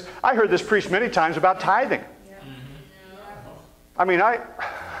experienced this, I heard this preached many times about tithing. I mean,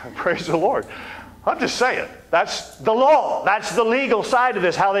 praise the Lord. I'm just saying, that's the law. That's the legal side of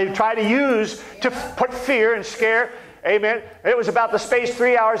this, how they try to use to put fear and scare. Amen. It was about the space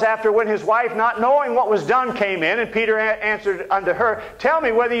 3 hours after when his wife, not knowing what was done, came in, and Peter answered unto her, tell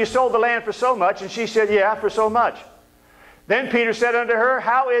me whether you sold the land for so much. And she said, yeah, for so much. Then Peter said unto her,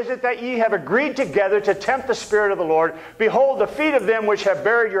 how is it that ye have agreed together to tempt the Spirit of the Lord? Behold, the feet of them which have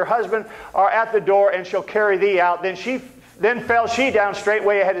buried your husband are at the door, and shall carry thee out. Then fell she down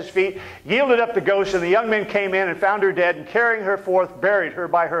straightway at his feet, yielded up the ghost, and the young men came in and found her dead, and carrying her forth, buried her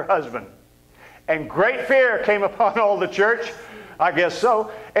by her husband. And great fear came upon all the church, I guess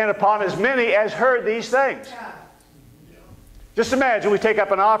so, and upon as many as heard these things. Just imagine we take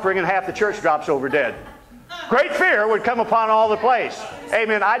up an offering and half the church drops over dead. Great fear would come upon all the place.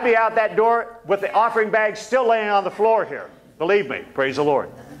 Amen. I'd be out that door with the offering bag still laying on the floor here. Believe me. Praise the Lord.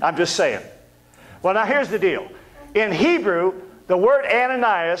 I'm just saying. Well, now here's the deal. In Hebrew, the word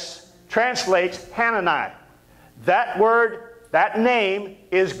Ananias translates Hanani. That word, that name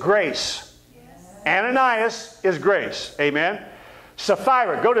is grace. Ananias is grace. Amen.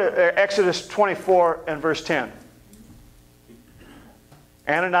 Sapphira. Go to Exodus 24 and verse 10.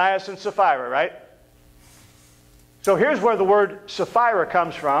 Ananias and Sapphira, right? So here's where the word Sapphira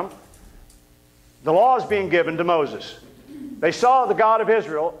comes from. The law is being given to Moses. They saw the God of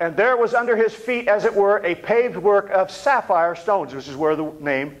Israel, and there was under his feet, as it were, a paved work of sapphire stones, which is where the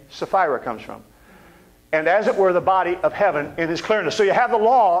name Sapphira comes from. And as it were, the body of heaven in his clearness. So you have the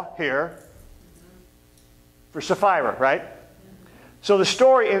law here for Sapphira, right? So the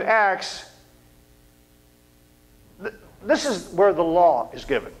story in Acts, this is where the law is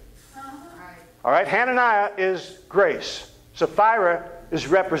given. All right, Hananiah is grace. Sapphira is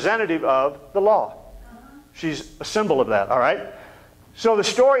representative of the law. She's a symbol of that, all right? So the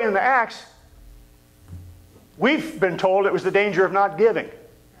story in the Acts, we've been told it was the danger of not giving.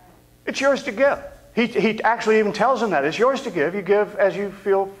 It's yours to give. He actually even tells them that. It's yours to give. You give as you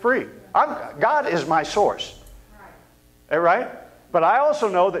feel free. God is my source. Right? But I also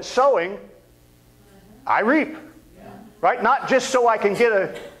know that sowing, I reap. Right? Not just so I can get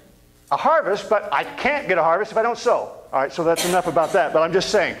a harvest, but I can't get a harvest if I don't sow. All right, so that's enough about that. But I'm just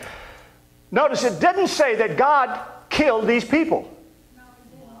saying. Notice it didn't say that God killed these people.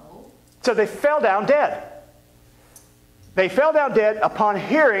 So they fell down dead. They fell down dead upon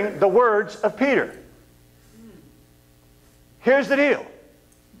hearing the words of Peter. Here's the deal.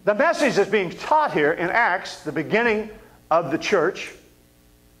 The message that's being taught here in Acts, the beginning of the church,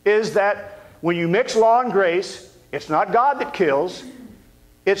 is that when you mix law and grace, it's not God that kills,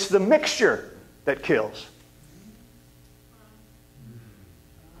 it's the mixture that kills.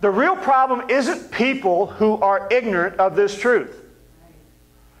 The real problem isn't people who are ignorant of this truth.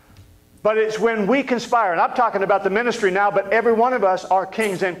 But it's when we conspire, and I'm talking about the ministry now, but every one of us are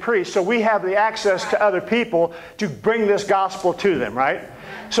kings and priests, so we have the access to other people to bring this gospel to them, right?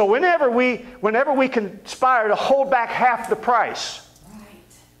 So whenever we conspire to hold back half the price,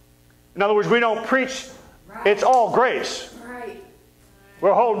 in other words, we don't preach, it's all grace.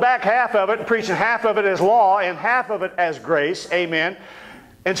 We're holding back half of it and preaching half of it as law and half of it as grace, amen.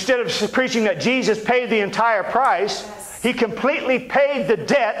 Instead of preaching that Jesus paid the entire price, He completely paid the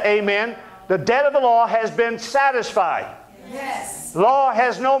debt, amen. The debt of the law has been satisfied. Yes. Law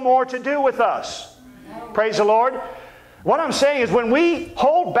has no more to do with us. Praise the Lord. What I'm saying is when we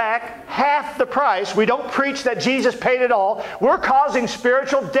hold back half the price, we don't preach that Jesus paid it all, we're causing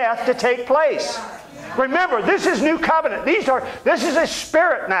spiritual death to take place. Remember, this is new covenant. This is a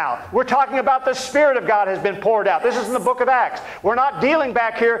spirit now. We're talking about the Spirit of God has been poured out. This is in the book of Acts. We're not dealing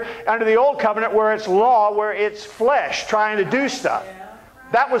back here under the old covenant where it's law, where it's flesh trying to do stuff.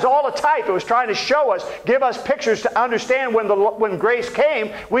 That was all a type. It was trying to show us, give us pictures to understand when grace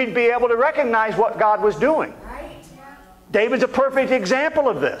came, we'd be able to recognize what God was doing. David's a perfect example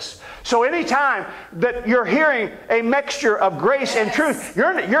of this. So anytime that you're hearing a mixture of grace and truth,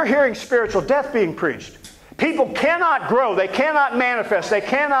 you're hearing spiritual death being preached. People cannot grow. They cannot manifest. They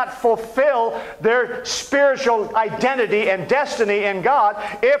cannot fulfill their spiritual identity and destiny in God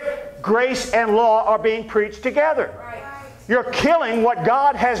if grace and law are being preached together. You're killing what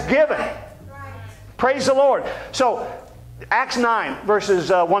God has given. Praise the Lord. So, Acts 9,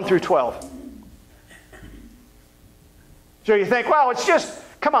 verses 1 through 12. So you think, well, it's just,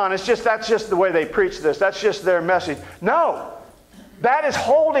 come on, that's just the way they preach this. That's just their message. No. That is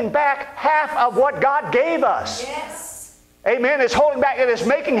holding back half of what God gave us. Yes. Amen. It's holding back, and it's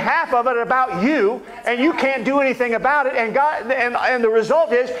making half of it about you, and you can't do anything about it. And God, and the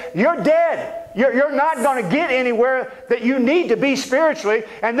result is you're dead. You're not going to get anywhere that you need to be spiritually.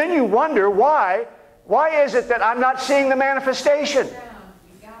 And then you wonder why. Why is it that I'm not seeing the manifestation?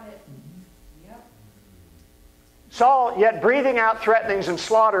 Saul, yet breathing out threatenings and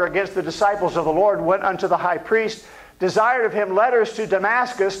slaughter against the disciples of the Lord, went unto the high priest, desired of him letters to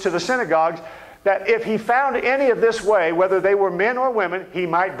Damascus, to the synagogues, that if he found any of this way, whether they were men or women, he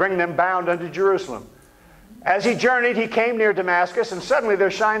might bring them bound unto Jerusalem. As he journeyed, he came near Damascus, and suddenly there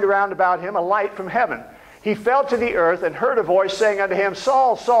shined around about him a light from heaven. He fell to the earth, and heard a voice saying unto him,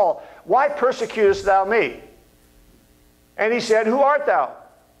 Saul, Saul, why persecutest thou me? And he said, Who art thou,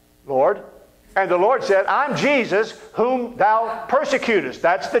 Lord? And the Lord said, I'm Jesus, whom thou persecutest.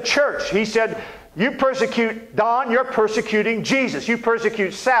 That's the church. He said, you persecute Don, you're persecuting Jesus. You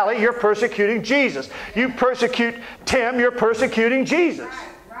persecute Sally, you're persecuting Jesus. You persecute Tim, you're persecuting Jesus.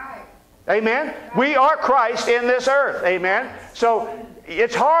 Right. Amen? We are Christ in this earth. Amen? So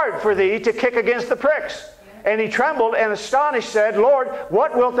it's hard for thee to kick against the pricks. And he trembled and astonished said, Lord,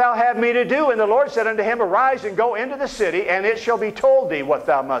 what wilt thou have me to do? And the Lord said unto him, Arise and go into the city, and it shall be told thee what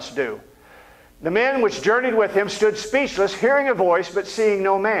thou must do. The men which journeyed with him stood speechless, hearing a voice, but seeing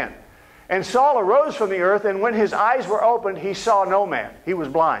no man. And Saul arose from the earth, and when his eyes were opened, he saw no man. He was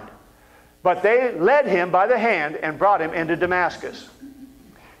blind. But they led him by the hand and brought him into Damascus.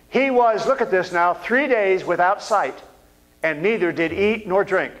 He was, look at this now, 3 days without sight, and neither did eat nor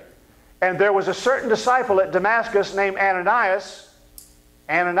drink. And there was a certain disciple at Damascus named Ananias,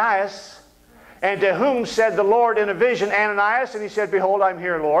 and to whom said the Lord in a vision, Ananias, and he said, Behold, I'm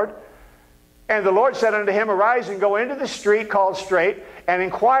here, Lord. And the Lord said unto him, Arise and go into the street called Straight, and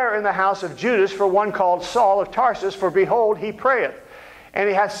inquire in the house of Judas for one called Saul of Tarsus, for behold, he prayeth. And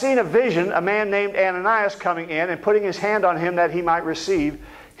he hath seen a vision, a man named Ananias coming in, and putting his hand on him that he might receive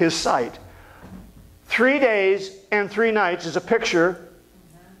his sight. 3 days and 3 nights is a picture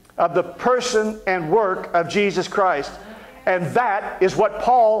of the person and work of Jesus Christ. And that is what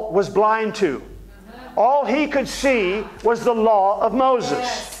Paul was blind to. All he could see was the law of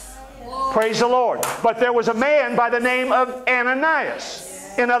Moses. Praise the Lord. But there was a man by the name of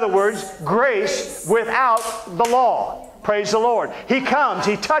Ananias. In other words, grace without the law. Praise the Lord. He comes,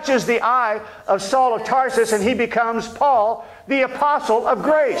 he touches the eye of Saul of Tarsus, and he becomes Paul, the apostle of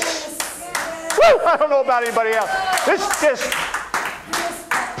grace. Woo! I don't know about anybody else. This just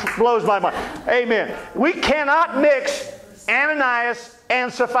blows my mind. Amen. We cannot mix Ananias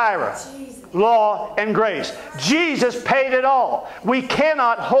and Sapphira, law and grace. Jesus paid it all. We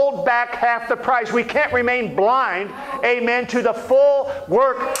cannot hold back half the price. We can't remain blind, amen, to the full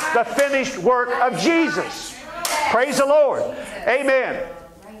work, the finished work of Jesus. Praise the Lord. Amen.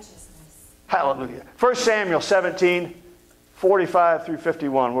 Hallelujah. 1 Samuel 17, 45 through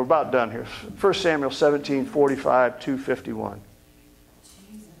 51. We're about done here. 1 Samuel 17, 45 to 51.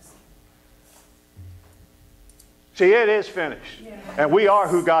 See, it is finished. And we are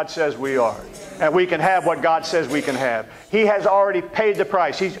who God says we are. And we can have what God says we can have. He has already paid the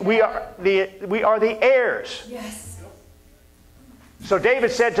price. We are the heirs. Yes. So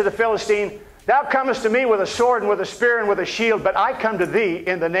David said to the Philistine, "Thou comest to me with a sword and with a spear and with a shield, but I come to thee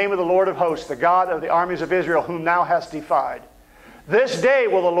in the name of the Lord of hosts, the God of the armies of Israel, whom thou hast defied. This day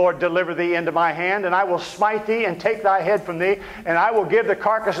will the Lord deliver thee into my hand, and I will smite thee and take thy head from thee, and I will give the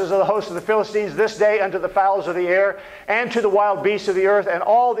carcasses of the host of the Philistines this day unto the fowls of the air and to the wild beasts of the earth, and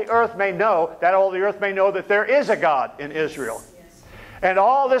all the earth may know that there is a God in Israel. And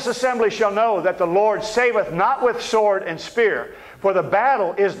all this assembly shall know that the Lord saveth not with sword and spear, for the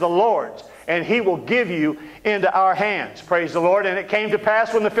battle is the Lord's, and he will give you into our hands." Praise the Lord. And it came to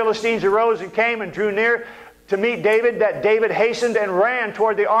pass when the Philistines arose and came and drew near to meet David, that David hastened and ran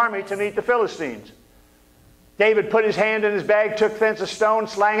toward the army to meet the Philistines. David put his hand in his bag, took thence a stone,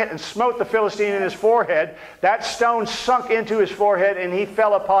 slang it, and smote the Philistine in his forehead. That stone sunk into his forehead, and he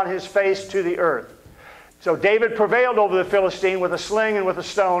fell upon his face to the earth. So David prevailed over the Philistine with a sling and with a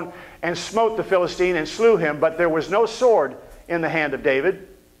stone, and smote the Philistine and slew him. But there was no sword in the hand of David.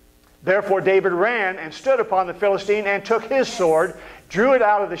 Therefore David ran and stood upon the Philistine, and took his sword, drew it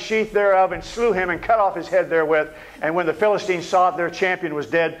out of the sheath thereof, and slew him, and cut off his head therewith. And when the Philistines saw that their champion was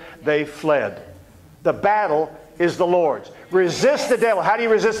dead, they fled. The battle is the Lord's. Resist the devil. How do you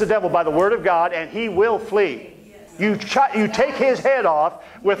resist the devil? By the word of God, and he will flee. You take his head off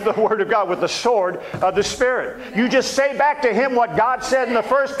with the word of God, with the sword of the Spirit. You just say back to him what God said in the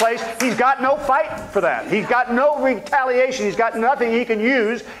first place. He's got no fight for that. He's got no retaliation. He's got nothing he can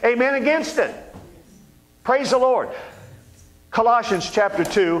use, amen, against it. Praise the Lord. Colossians chapter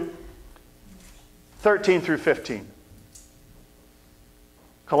 2, 13 through 15.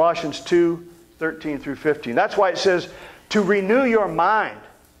 Colossians 2, 13 through 15. That's why it says to renew your mind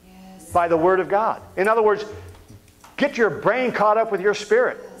by the word of God. In other words, get your brain caught up with your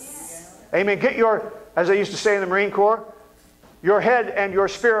spirit. Amen. Get your, as they used to say in the Marine Corps, your head and your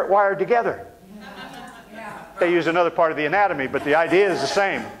spirit wired together. They use another part of the anatomy, but the idea is the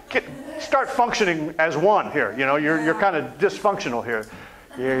same. Start functioning as one here. You know, you're kind of dysfunctional here.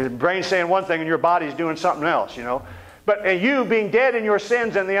 Your brain's saying one thing and your body's doing something else, you know. But you, being dead in your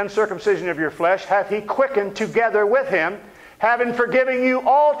sins and the uncircumcision of your flesh, hath he quickened together with him, having forgiven you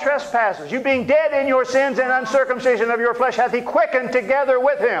all trespasses. You being dead in your sins and uncircumcision of your flesh, hath he quickened together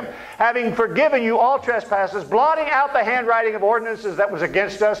with him, having forgiven you all trespasses, blotting out the handwriting of ordinances that was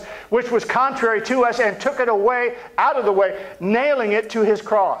against us, which was contrary to us, and took it away, out of the way, nailing it to his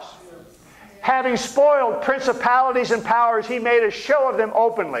cross. Having spoiled principalities and powers, he made a show of them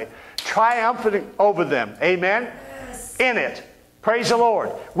openly, triumphing over them. Amen? In it. Praise the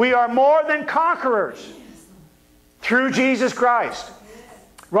Lord. We are more than conquerors through Jesus Christ.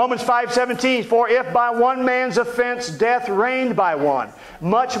 Romans 5:17, for if by one man's offense death reigned by one,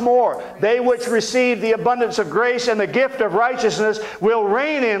 much more they which receive the abundance of grace and the gift of righteousness will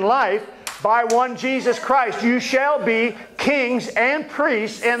reign in life by one Jesus Christ. You shall be kings and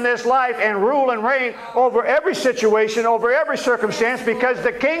priests in this life and rule and reign over every situation, over every circumstance, because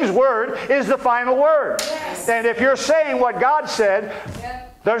the King's word is the final word. And if you're saying what God said,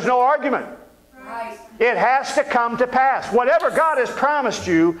 there's no argument. It has to come to pass. Whatever God has promised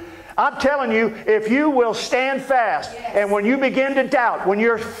you, I'm telling you, if you will stand fast, and when you begin to doubt, when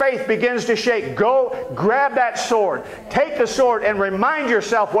your faith begins to shake, go grab that sword. Take the sword and remind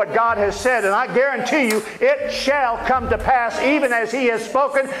yourself what God has said, and I guarantee you it shall come to pass even as he has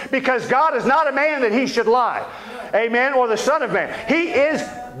spoken, because God is not a man that he should lie. Amen? Or the Son of Man. He is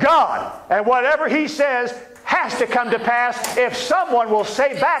God, and whatever he says has to come to pass. If someone will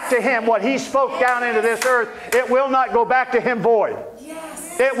say back to him what he spoke down into this earth, it will not go back to him void.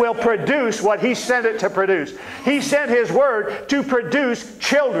 it will produce what He sent it to produce. He sent His Word to produce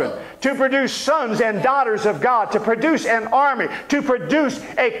children, to produce sons and daughters of God, to produce an army, to produce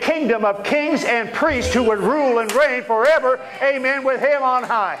a kingdom of kings and priests who would rule and reign forever, amen, with Him on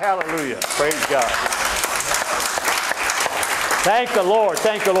high. Hallelujah. Praise God. Thank the Lord.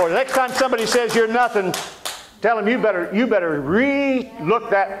 Thank the Lord. Next time somebody says you're nothing, tell them you better re-look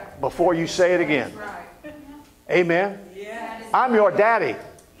that before you say it again. Amen. I'm your daddy.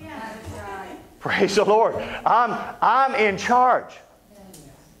 Praise the Lord. I'm in charge.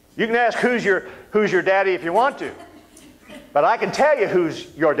 You can ask who's your daddy if you want to. But I can tell you who's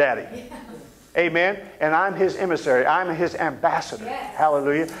your daddy. Amen. And I'm His emissary. I'm His ambassador.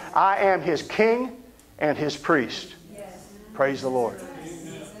 Hallelujah. I am His king and His priest. Praise the Lord.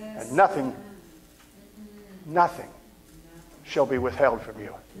 And nothing shall be withheld from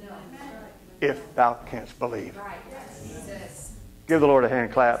you if thou canst believe. Give the Lord a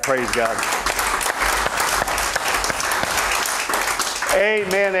hand clap. Praise God.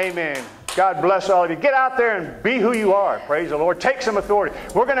 Amen, amen. God bless all of you. Get out there and be who you are. Praise the Lord. Take some authority.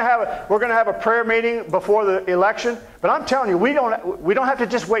 We're going to have a prayer meeting before the election, but I'm telling you, we don't have to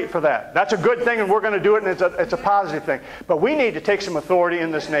just wait for that. That's a good thing, and we're going to do it, and it's a positive thing. But we need to take some authority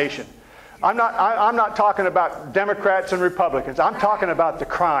in this nation. I'm not talking about Democrats and Republicans. I'm talking about the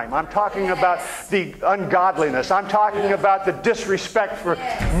crime. I'm talking about the ungodliness. I'm talking about the disrespect for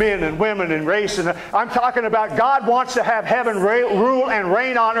men and women and race. And I'm talking about God wants to have heaven rule and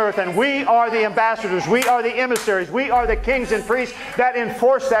reign on earth. And we are the ambassadors. We are the emissaries. We are the kings and priests that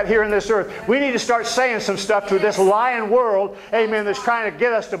enforce that here in this earth. We need to start saying some stuff to this lying world, amen, that's trying to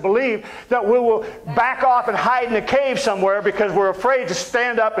get us to believe that we will back off and hide in a cave somewhere because we're afraid to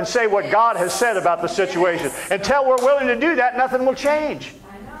stand up and say what God has said about the situation. Until we're willing to do that, nothing will change.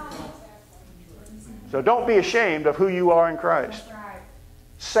 So don't be ashamed of who you are in Christ.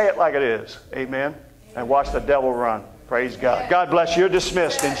 Say it like it is. Amen. And watch the devil run. Praise God. God bless you. You're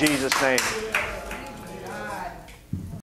dismissed in Jesus' name.